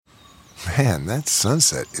Man, that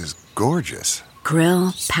sunset is gorgeous.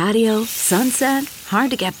 Grill, patio, sunset.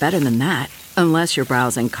 Hard to get better than that. Unless you're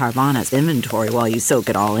browsing Carvana's inventory while you soak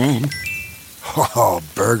it all in. Oh,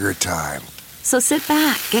 burger time. So sit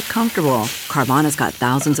back, get comfortable. Carvana's got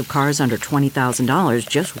thousands of cars under $20,000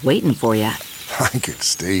 just waiting for you. I could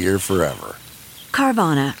stay here forever.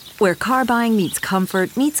 Carvana, where car buying meets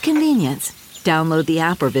comfort meets convenience. Download the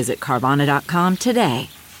app or visit Carvana.com today.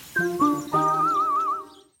 The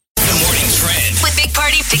Morning Trend With Big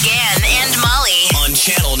Party began and Molly. on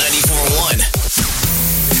Channel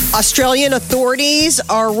 94.1. Australian authorities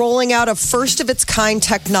are rolling out a first-of-its-kind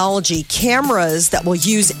technology, cameras that will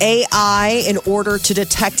use AI in order to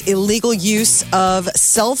detect illegal use of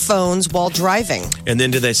cell phones while driving. And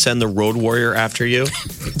then do they send the road warrior after you?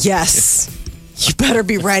 Yes. You better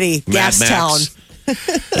be ready. Mad Gastown.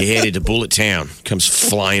 Max. You headed to Bullet Town. Comes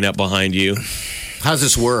flying up behind you. How's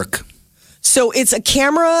this work? So it's a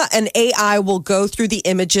camera, and AI will go through the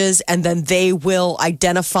images, and then they will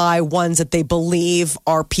identify ones that they believe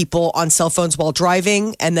are people on cell phones while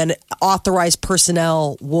driving, and then authorized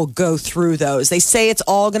personnel will go through those. They say it's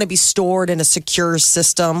all going to be stored in a secure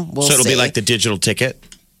system. We'll So it'll see. be like the digital ticket?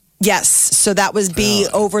 Yes. So that would be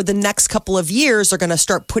over the next couple of years, they're going to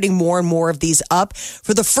start putting more and more of these up.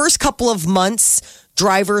 For the first couple of months,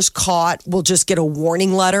 drivers caught will just get a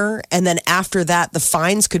warning letter. And then after that, the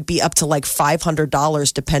fines could be up to like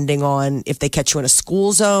 $500, depending on if they catch you in a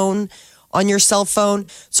school zone on your cell phone.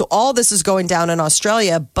 So all this is going down in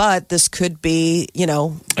Australia, but this could be,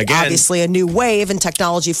 Again, obviously a new wave in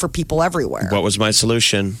technology for people everywhere. What was my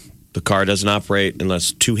solution? The car doesn't operate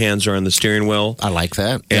unless two hands are on the steering wheel. I like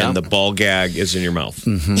that. And the ball gag is in your mouth.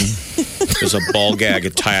 Mm-hmm. There's a ball gag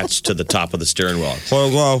attached to the top of the steering wheel.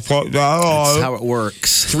 That's how it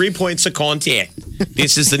works. 3 points of contact.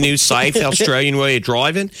 This is the new safe Australian way of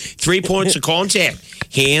driving. 3 points of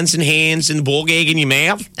contact. Hands and the ball gag in your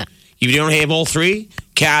mouth. If you don't have all three,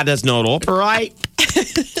 car does not operate.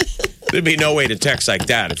 There'd be no way to text like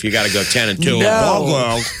that if you got to go 10 and 2.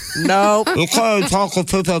 Nope. You can't talk to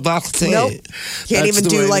people backstage. Nope. Can't even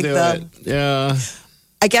do like the. Yeah.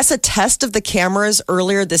 I guess a test of the cameras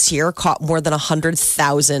earlier this year caught more than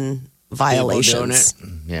 100,000 violations.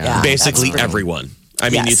 Yeah. Basically everyone. I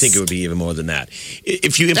mean, you Yes. think it would be even more than that.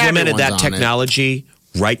 If you implemented that Everyone's on it. technology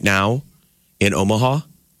right now in Omaha,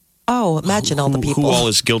 Oh, imagine all the people. who all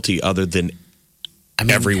is guilty other than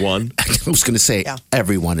everyone? I was going to say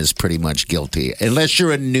everyone is pretty much guilty. Unless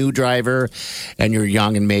you're a new driver and you're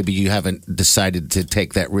young and maybe you haven't decided to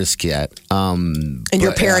take that risk yet. And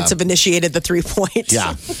your parents have initiated the 3 points.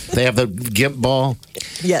 Yeah. They have the gimp ball.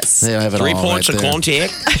 Yes. They have it 3 all points right of there.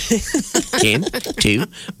 contact. 10, 2,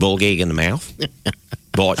 ball gag in the mouth.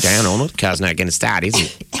 Bite down on it. Car's not going to start, is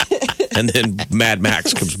it? And then Mad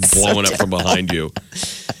Max comes blowing up from behind you.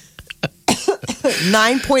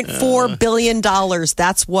 $9.4 billion.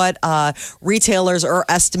 That's what retailers are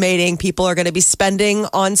estimating people are going to be spending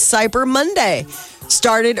on Cyber Monday.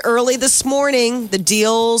 Started early this morning. The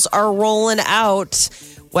deals are rolling out,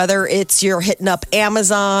 whether it's you're hitting up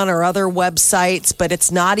Amazon or other websites, but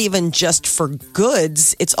it's not even just for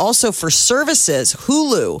goods. It's also for services.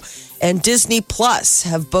 Hulu and Disney Plus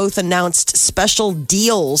have both announced special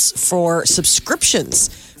deals for subscriptions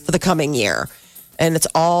for the coming year. And it's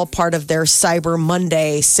all part of their Cyber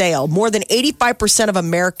Monday sale. More than 85% of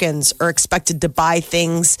Americans are expected to buy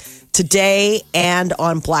things today and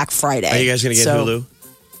on Black Friday. Are you guys going to get Hulu?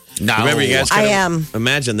 No. Remember, you guys I gotta am.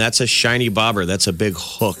 Imagine that's a shiny bobber. That's a big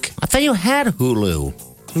hook. I thought you had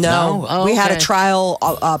Hulu. No, Oh, we had a okay. trial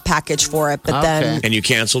package for it, but then, And you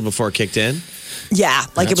canceled before it kicked in? yeah,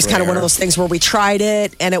 like it was That's kind of one of rare. those things where we tried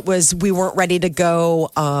it and we weren't ready to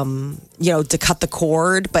go, to cut the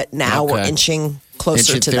cord, but now we're Okay. inching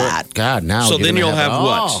closer to that. God, now. So you're then gonna you'll have it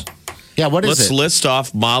what? all. Yeah, what is Let's it? list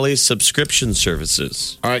off Molly's subscription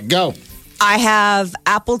services. All right, go. I have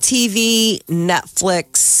Apple TV,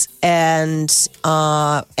 Netflix, and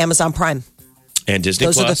Amazon Prime. And Disney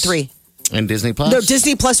Those Plus. are the three. And Disney Plus? No,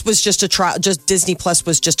 Disney Plus was just a trial. Just Disney Plus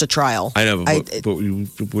was just a trial. I know, but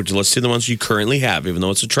we're listing the ones you currently have. Even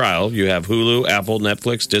though it's a trial, you have Hulu, Apple,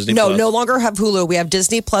 Netflix, Disney No, Plus. no longer have Hulu. We have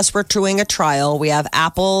Disney Plus. We're doing a trial. We have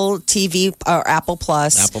Apple TV or Apple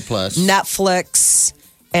Plus, Apple Plus. Netflix,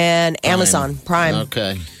 and Amazon Prime.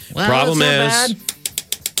 Okay. Well, Problem that's is,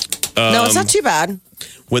 not No, it's not too bad.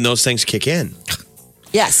 when those things kick in.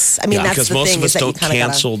 Yes, I mean that's Because the most thing of is us that you don't kind of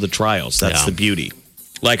cancel the trials. That's Yeah. the beauty.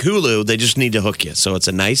 Like Hulu, they just need to hook you. So it's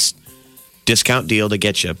a nice discount deal to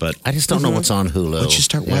get you. But I just don't know what's on Hulu. once you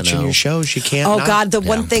start watching your shows, you can't. Oh not. God, the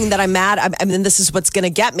one thing that I'm mad. I mean, this is what's going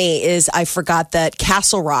to get me is I forgot that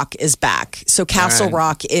Castle Rock is back. So Castle All right.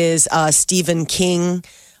 Rock is Stephen King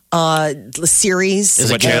series. Is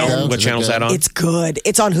it What good, channel? though? What Is it channel's good? that on? It's good.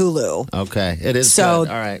 It's on Hulu. Okay, it is So,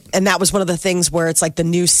 good. All right. and that was one of the things where it's like the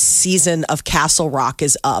new season of Castle Rock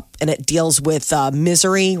is up, and it deals with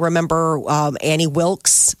Misery. Remember Annie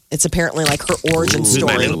Wilkes? It's apparently like her origin Who's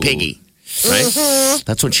my story. little piggy? Right?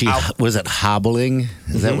 That's when she was it hobbling.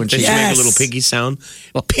 Is that when Did she? she make Yes. a little piggy sound?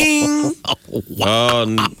 Ping! Oh,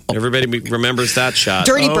 and everybody remembers that shot.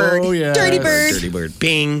 Dirty Bird. yeah. Dirty Bird. Dirty Bird.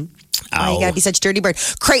 Bing. Oh, you gotta be such a dirty bird.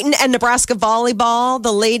 Creighton and Nebraska volleyball.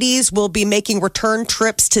 The ladies will be making return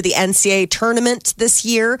trips to the NCAA tournament this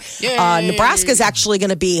year. Nebraska's actually going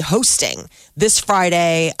to be hosting this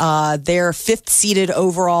Friday. They're 5th seeded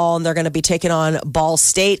overall, and they're going to be taking on Ball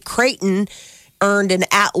State. Creighton earned an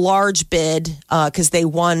at-large bid because they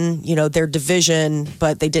won, their division,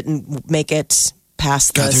 but they didn't make it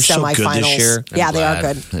past the God, they're so semifinals. good this year. Yeah, they are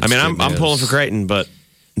glad. good. That's I mean, good I'm news. pulling for Creighton, but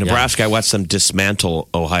Nebraska, I watched them dismantle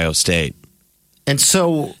Ohio State. And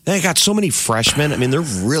so They got so many freshmen. I mean, they're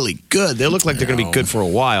really good. They look like they're going to be good for a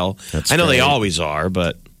while. That's I know they great. always are,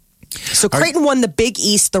 but So Creighton won the Big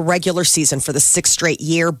East the regular season for the 6th straight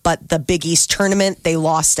year, but the Big East tournament, they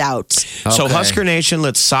lost out. So Okay. Husker Nation,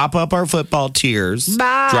 let's sop up our football tears,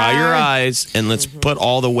 dry your eyes, and let's put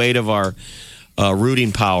all the weight of our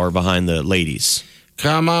rooting power behind the ladies.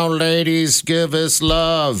 come on, ladies, give us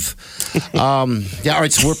love. All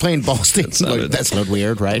right. So we're playing Ball State. That's not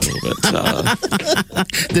weird, right? Did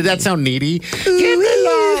that sound needy? Give me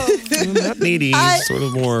love. Not needy, sort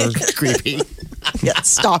of more Creepy. Yeah,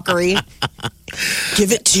 stalkery.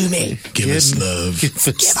 Give it to me. give us love. Give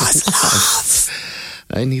us love.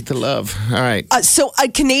 I need the love. All right. So a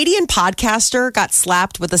Canadian podcaster got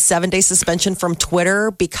slapped with a 7-day suspension from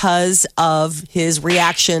Twitter because of his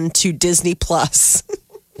reaction to Disney Plus.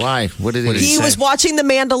 Why? What did He was watching The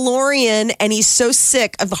Mandalorian, and he's so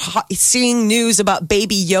sick of seeing news about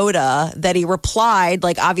Baby Yoda that he replied,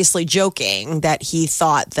 like obviously joking, that he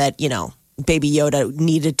thought that, Baby Yoda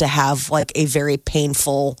needed to have like a very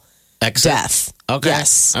painful Exit? death. Okay.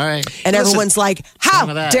 Yes. All right. And everyone's like, how None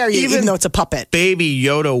of that. dare you, even Even- though it's a puppet. Baby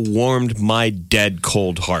Yoda warmed my dead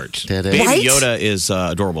cold heart. Did it? Baby Right? Yoda is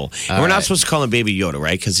adorable. And we're not supposed to call him Baby Yoda,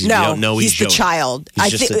 right? Because we don't know he's the Yoda. child.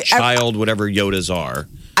 He's just a child, whatever Yodas are.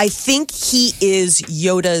 I think he is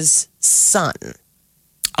Yoda's son.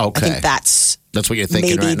 Okay. I think that's what you're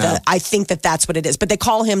thinking maybe right now. I think that's what it is. But they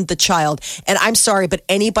call him the child. And I'm sorry, but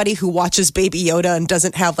anybody who watches Baby Yoda and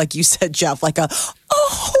doesn't have, like you said, Jeff, like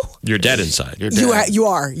You're dead inside. You're you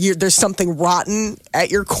are. There's something rotten at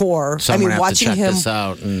your core. Someone have watching to check him. this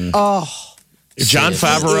out. And, John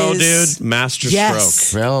Favreau, He is- dude, master Yes.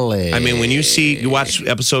 stroke. really? I mean, when you watch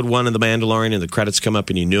episode 1 of The Mandalorian and the credits come up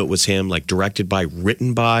and you knew it was him, like directed by,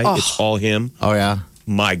 written by, it's all him. Oh, yeah.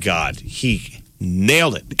 My God, he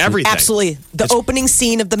nailed it. Everything. Absolutely. The opening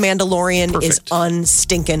scene of The Mandalorian is Perfect.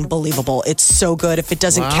 unstinking believable. It's so good. If it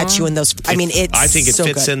doesn't catch you in those, I mean, it's I think it so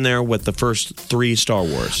fits good. in there with the first 3 Star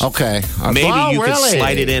Wars. Okay. Maybe Wow, you could really?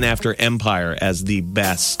 slide it in after Empire as the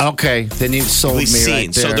best. Okay. Then you've sold me We've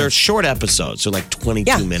right there. So they're short episodes. They're like 22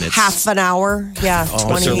 Yeah, minutes. half an hour. Yeah, But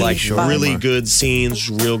 20. they're like Sure. really good scenes,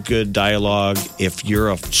 real good dialogue. If you're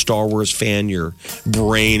a Star Wars fan, your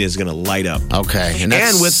brain is going to light up. Okay. And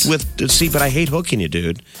that's- but I hate hooking you,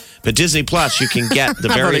 dude. But Disney Plus, you can get the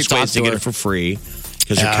I've already various ways talked to to get her. it for free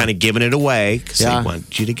because you're Yeah. kind of giving it away because Yeah. they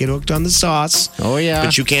want you to get hooked on the sauce. Oh, yeah.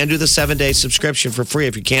 But you can do the 7-day subscription for free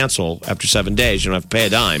if you cancel after 7 days. You don't have to pay a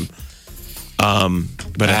dime.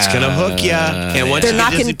 But it's going to hook you. And once They're you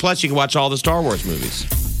not get Disney gonna- Plus, you can watch all the Star Wars movies.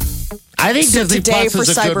 I think So Disney today Plus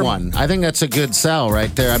is for a good Cyber- one. I think that's a good sell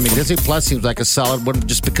right there. I mean, Disney Plus seems like a solid one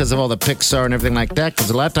just because of all the Pixar and everything like that.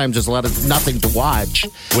 Because a lot of times there's a lot of nothing to watch.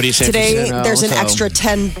 What do you say? Today, You know, there's an so- extra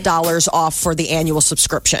 $10 off for the annual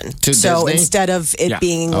subscription. To so Disney? instead of it Yeah.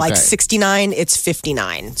 being like Okay. 69, it's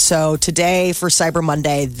 59. So today for Cyber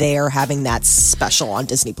Monday, they're having that special on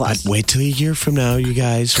Disney Plus. Wait till a year from now, you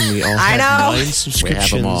guys, when we all I have know. 9 subscriptions. We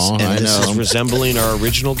have them all. And I this know. is resembling our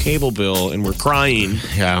original cable bill, and we're crying.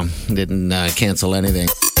 Yeah, didn't cancel anything.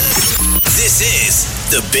 This is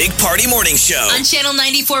the Big Party Morning Show. On Channel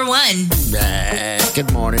 94.1.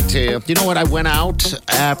 Good morning to you. You know what? I went out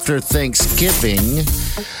after Thanksgiving.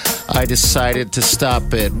 I decided to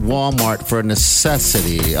stop at Walmart for a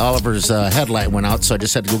necessity. Oliver's headlight went out, so I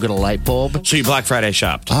just had to go get a light bulb. So you Black Friday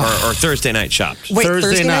shopped, or Thursday night shopped. Wait,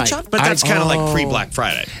 Thursday night shop? But that's kind of like pre-Black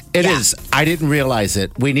Friday. It is. I didn't realize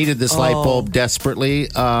it. We needed this light bulb desperately,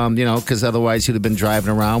 because otherwise you'd have been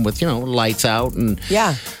driving around with, lights out. And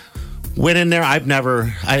Yeah. Went in there. I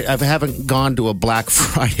haven't gone to a Black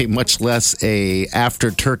Friday, much less a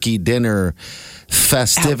after turkey dinner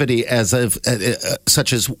festivity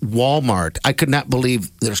such as Walmart. I could not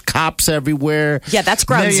believe there's cops everywhere. Yeah, that's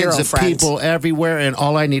ground Millions zero, of friend. people everywhere, and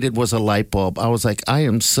all I needed was a light bulb. I was like, I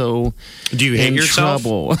am so Do you hate in yourself?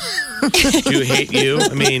 trouble. Do you hate you?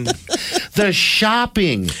 I mean, The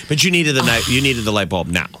shopping. but you needed the light bulb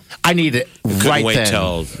now. I need it right wait then.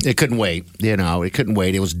 till- It couldn't wait. It couldn't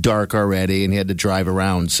wait. It was dark already, and he had to drive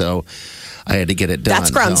around, so I had to get it done. That's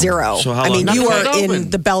ground zero. So how I mean, long- you Nothing are was in open.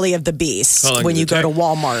 the belly of the beast How long when did you it go to take?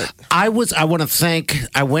 Walmart. I want to thank.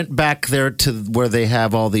 I went back there to where they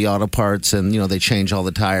have all the auto parts, and they change all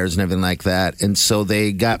the tires and everything like that. And so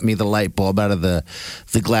they got me the light bulb out of the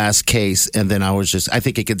glass case, and then I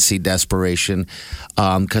think I could see desperation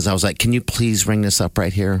because I was like, "Can you please ring this up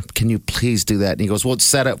right here? Can you please do that?" And he goes, "Well, it's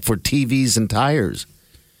set up for TVs and tires."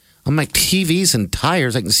 I'm like, TVs and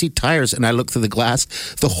tires? I can see tires. And I look through the glass.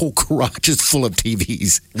 The whole garage is full of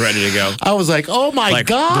TVs. Ready to go. I was like, oh, my Like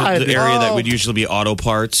God. the area that Oh. would usually be auto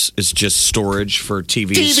parts is just storage for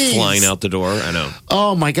TVs flying out the door. I know.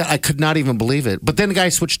 Oh, my God. I could not even believe it. But then the guy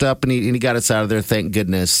switched up and he got us out of there, thank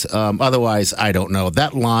goodness. Otherwise, I don't know.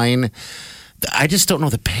 That line, I just don't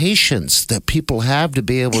know the patience that people have to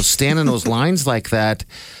be able to stand in those lines like that.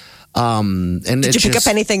 And Did you pick up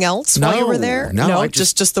anything else while you were there? No, I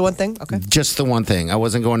just the one thing? Okay. Just the one thing. I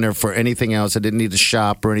wasn't going there for anything else. I didn't need to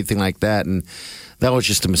shop or anything like that. And that was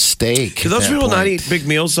just a mistake. Do those at that people not point. eat big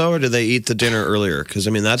meals though, or do they eat the dinner earlier? Because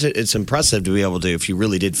I mean, it's impressive to be able to, if you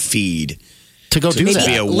really did feed, to go do maybe that?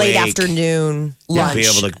 be awake. Late afternoon yeah, lunch. be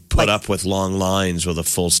able to put up with long lines with a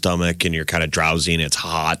full stomach, and you're kind of drowsy and it's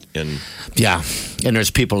hot, and Yeah. And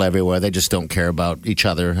there's people everywhere. They just don't care about each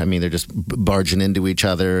other. I mean, they're just barging into each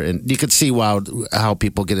other. And you could see how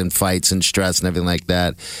people get in fights and stress and everything like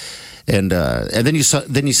that. And then you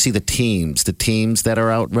see the teams that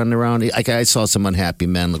are out running around. I saw some unhappy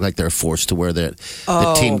men look like they're forced to wear the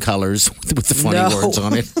team colors with the funny No. words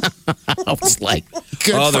on it. I was like,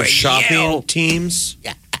 good they're for shopping you. teams.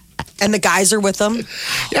 And the guys are with them.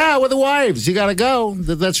 Yeah, with the wives. You got to go.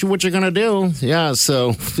 That's what you're going to do. Yeah,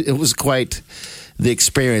 so it was quite the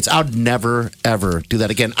experience. I'd never, ever do that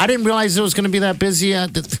again. I didn't realize it was going to be that busy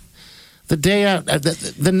the day,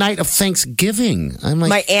 the night of Thanksgiving. I'm like,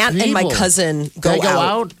 My aunt and my people, cousin go they go out.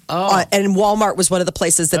 out? Oh. And Walmart was one of the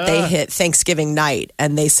places that they hit Thanksgiving night.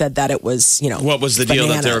 And they said that it was, What was the deal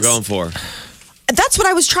that they were bananas. going for? That's what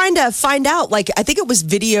I was trying to find out. Like, I think it was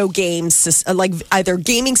video games, like either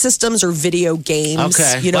gaming systems or video games.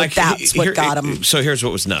 Okay. That's what got them. So here's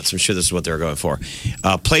what was nuts. I'm sure this is what they were going for.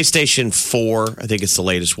 PlayStation 4, I think it's the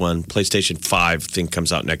latest one. PlayStation 5, I think,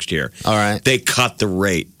 comes out next year. All right. They cut the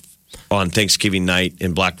rate on Thanksgiving night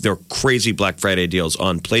in there were crazy Black Friday deals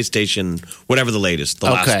on PlayStation, whatever the latest, the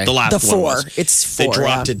last The one 4. was. It's They 4.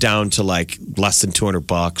 dropped it down to like less than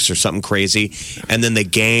 $200 or something crazy, and then the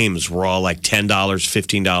games were all like $10,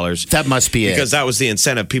 $15. That must be it. Because that was the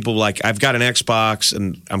incentive. People were like, I've got an Xbox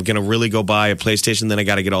and I'm going to really go buy a PlayStation, then I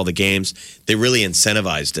got to get all the games. They really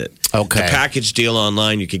incentivized it. Okay. The package deal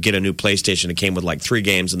online, you could get a new PlayStation. It came with like 3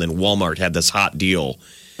 games, and then Walmart had this hot deal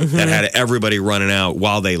that had everybody running out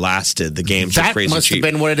while they lasted. The games were That crazy must have cheap.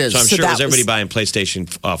 been what it is. So I'm So sure it was that everybody was- buying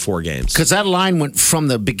PlayStation 4 games. Because that line went from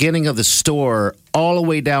the beginning of the store all the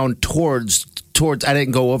way down towards. I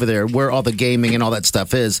didn't go over there where all the gaming and all that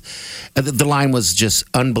stuff is. The line was just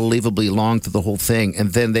unbelievably long through the whole thing,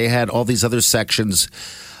 and then they had all these other sections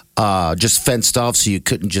just fenced off, so you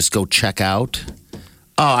couldn't just go check out.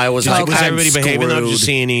 Oh, I was like, was I'm everybody behaving? Though? Did you screwed.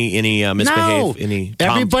 see any misbehave? No,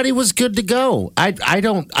 everybody was good to go. I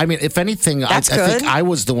mean, if anything, I That's think good. I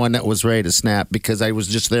was the one that was ready to snap because I was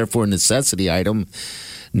just there for a necessity item,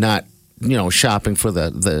 not shopping for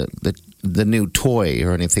the new toy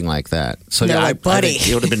or anything like that. So They're yeah, like, I buddy. think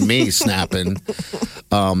it would have been me snapping.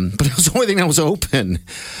 But it was the only thing that was open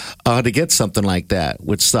to get something like that,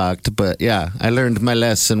 which sucked. But yeah, I learned my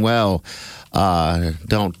lesson well.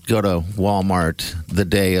 Don't go to Walmart the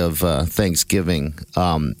day of Thanksgiving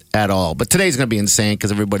at all. But today's going to be insane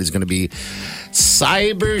because everybody's going to be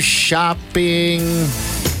cyber shopping.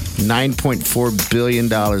 $9.4 billion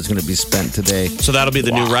is going to be spent today. So that'll be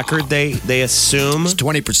the new record, they assume.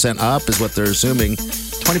 20% up is what they're assuming.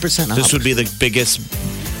 20% up. This would be the biggest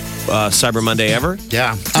Cyber Monday ever.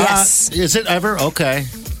 Yeah. Yes. Is it ever? Okay.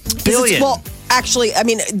 Billion. Well, actually, I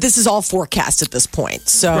mean, this is all forecast at this point.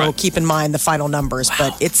 So Right. keep in mind the final numbers.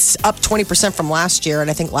 But it's up 20% from last year.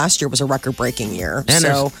 And I think last year was a record-breaking year. And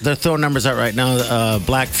So they're throwing numbers out right now.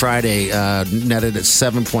 Black Friday netted at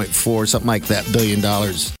 7.4, something like that, $1 billion.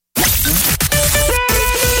 Party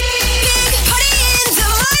in the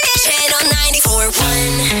morning. Channel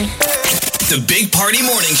 94.1. The Big Party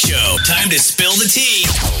Morning Show. Time to spill the tea.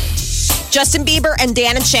 Justin Bieber and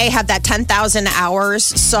Dan and Shay have that 10,000 Hours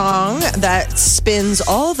song that spins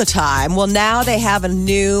all the time. Well, now they have a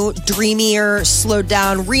new, dreamier, slowed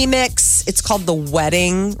down remix. It's called the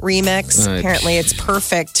Wedding Remix. Right. Apparently, it's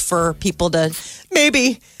perfect for people to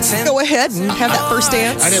maybe go ahead and have that first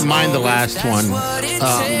dance. I didn't mind the last one.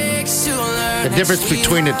 The difference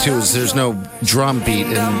between the two is there's no drum beat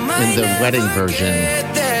in the wedding version.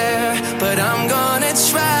 But I'm gonna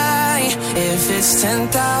try. If it's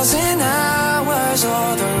 10,000 hours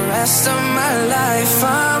or the rest of my life,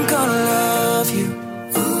 I'm gonna love you.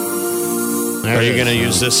 Are you going to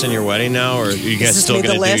use this in your wedding now, or are you guys this still made the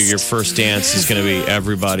going to do list? your first dance is going to be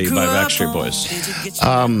Everybody by Backstreet Boys?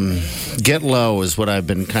 Get Low is what I've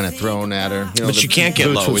been kind of throwing at her. But you can't get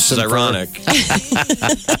low, which is ironic.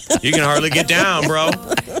 You can hardly get down, bro.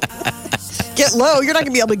 Get low, you're not going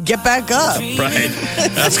to be able to get back up. Right.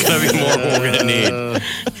 That's going to be more what we're going to need.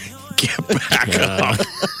 Get back up.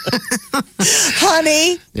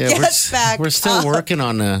 Honey, get back we're still up. working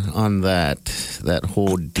on that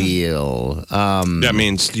whole deal. That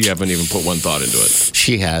means you haven't even put one thought into it.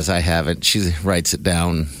 She has, I haven't. She writes it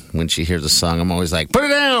down when she hears a song. I'm always like, put it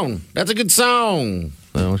down. That's a good song.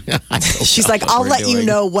 So, She's like, I'll let you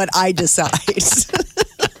know what I decide.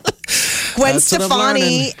 Gwen That's what I'm Stefani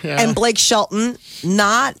learning. Yeah. and Blake Shelton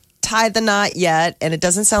not tied the knot yet, and it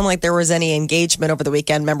doesn't sound like there was any engagement over the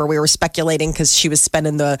weekend. Remember, we were speculating because she was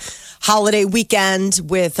spending the holiday weekend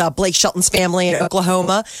with Blake Shelton's family in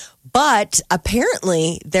Oklahoma, but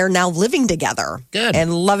apparently they're now living together Good.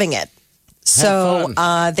 and loving it. So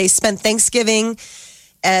they spent Thanksgiving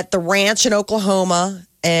at the ranch in Oklahoma.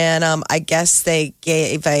 And I guess they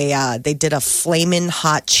gave they did a flamin'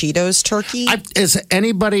 hot Cheetos turkey. Is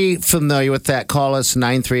anybody familiar with that? Call us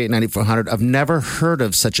 938-9400. I've never heard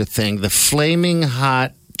of such a thing. The flaming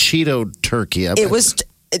hot Cheeto turkey. It was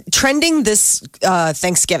trending this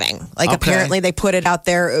Thanksgiving. Like apparently they put it out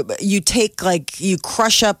there. You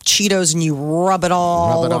crush up Cheetos and you rub it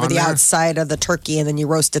all over the outside of the turkey, and then you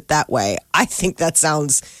roast it that way. I think that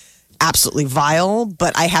sounds absolutely vile,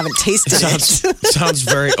 but I haven't tasted it. Sounds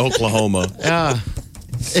very Oklahoma. Yeah,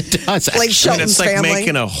 it does. Blake Shelton's It's like family.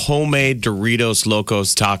 making a homemade Doritos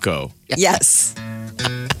Locos taco. Yes.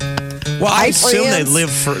 Well, I assume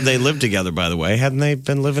plans. they live together. By the way, hadn't they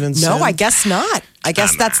been living in sin? No, I guess not. I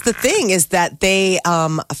guess that's the thing is that they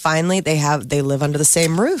finally they live under the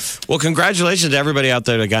same roof. Well, congratulations to everybody out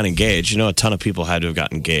there that got engaged. You know, a ton of people had to have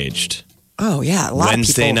gotten engaged. Oh yeah, a lot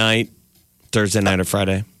Wednesday of people. night, Thursday night, or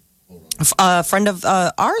Friday. A friend of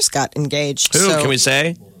ours got engaged. Who so, can we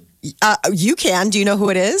say? You can. Do you know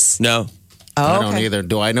who it is? No. Oh, I don't okay. either.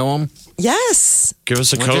 Do I know him? Yes. Give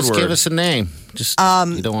us a Well, code just word. give us a name. Just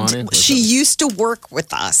you don't want it. She used to work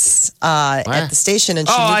with us at the station, and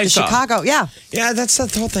she Oh, moved I to saw. Chicago. Yeah. Yeah, that's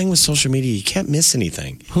the whole thing with social media. You can't miss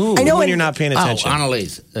anything. Who? I know, when and- you're not paying attention. Oh,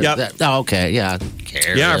 Annalise. Yep. Okay. Yeah. Who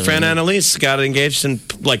cares? Yeah, I our friend mean, Annalise got engaged in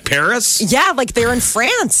like Paris. Yeah, like they're in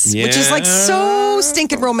France, which is like so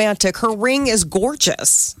stinking romantic. Her ring is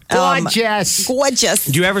gorgeous. Gorgeous. Gorgeous.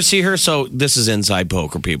 Do you ever see her? So this is inside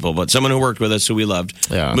poker, people, but someone who worked with us who we loved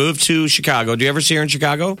moved to Chicago. Do you ever see her in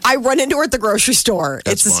Chicago? I run into her at the grocery store.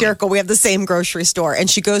 That's It's hysterical. We have the same grocery store. And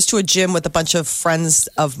she goes to a gym with a bunch of friends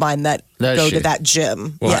of mine that Does go she? to that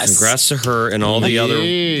gym. Well, yes. congrats to her and all the other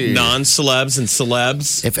Hey. non-celebs and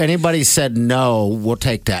celebs. If anybody said no, we'll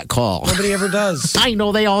take that call. Nobody ever does. I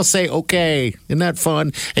know they all say okay. Isn't that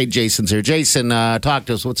fun? Hey, Jason's here. Jason, talk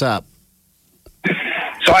to us. What's up?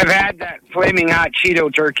 So I've had that flaming hot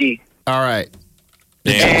Cheeto turkey, All right.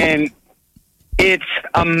 and it's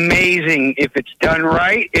amazing. If it's done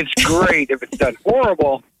right, it's great. If it's done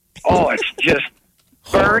horrible, it's just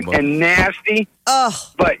burnt Horrible. and nasty. Ugh.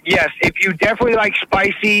 But yes, if you definitely like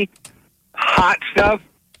spicy, hot stuff,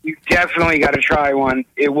 you definitely got to try one.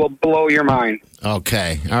 It will blow your mind.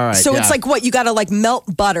 Okay. All right. So yeah. it's like what you got to like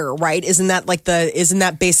melt butter, right? Isn't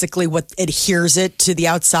that basically what adheres it to the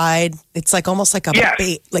outside? It's like almost like a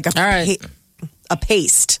Yes. All right. a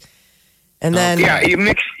paste, and then Yeah, you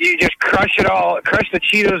just crush it all, crush the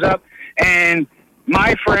Cheetos up. And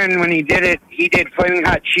my friend, when he did flaming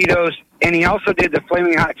hot Cheetos, and he also did the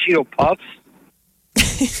flaming hot Cheeto puffs.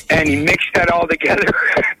 And he mixed that all together.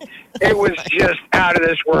 It was just out of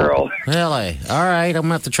this world. Really? All right. I'm going to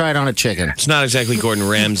have to try it on a chicken. It's not exactly Gordon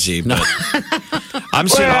Ramsay, but I'm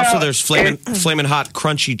seeing Well, also there's flaming hot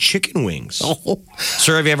crunchy chicken wings. Oh.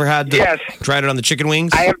 Sir, have you ever had Yes. tried it on the chicken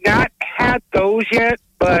wings? I have not had those yet,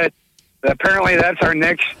 but apparently that's our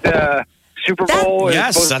next Super Bowl is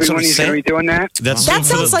Yes, supposed that's to be what when I'm he's going to saying. be doing that. That for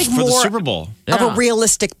sounds like for the more Super Bowl. of a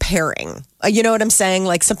realistic pairing. You know what I'm saying?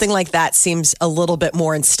 Like something like that seems a little bit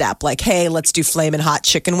more in step. Like, hey, let's do flaming hot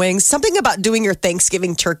chicken wings. Something about doing your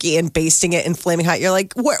Thanksgiving turkey and basting it in flaming hot. You're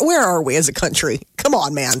like, where are we as a country? Come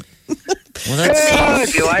on, man. Well, that's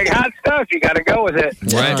If you like hot stuff, you got to go with it.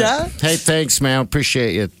 Right. Yeah. Hey, thanks, man.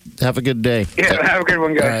 Appreciate you. Have a good day. Yeah, have a good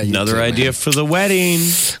one, guys. All right, you Another too, man. idea for the wedding.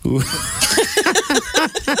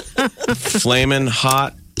 Flamin'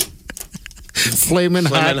 hot Flamin'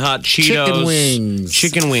 hot Cheetos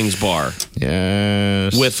chicken wings. bar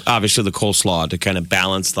Yes. with obviously the coleslaw to kind of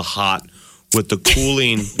balance the hot with the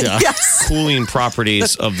cooling Yes. cooling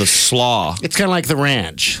properties of the slaw. It's kind of like the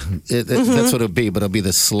ranch. That's what it'll be, but it'll be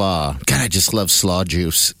the slaw. God, I just love slaw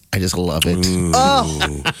juice. I just love it.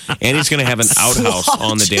 Oh, And he's going to have an outhouse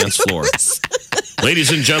on the dance floor.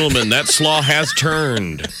 Ladies and gentlemen, that slaw has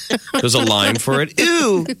turned. There's a line for it.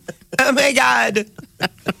 Ew. Oh my God.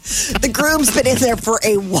 the groom's been in there for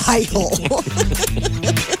a while.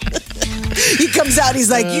 He comes out, he's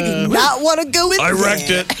like, you do not want to go in I there. wrecked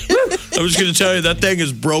it. I was going to tell you, that thing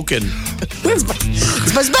is broken.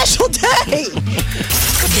 It's my special day.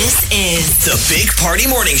 This is The Big Party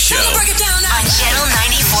Morning Show. on Channel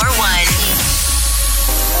 94.1.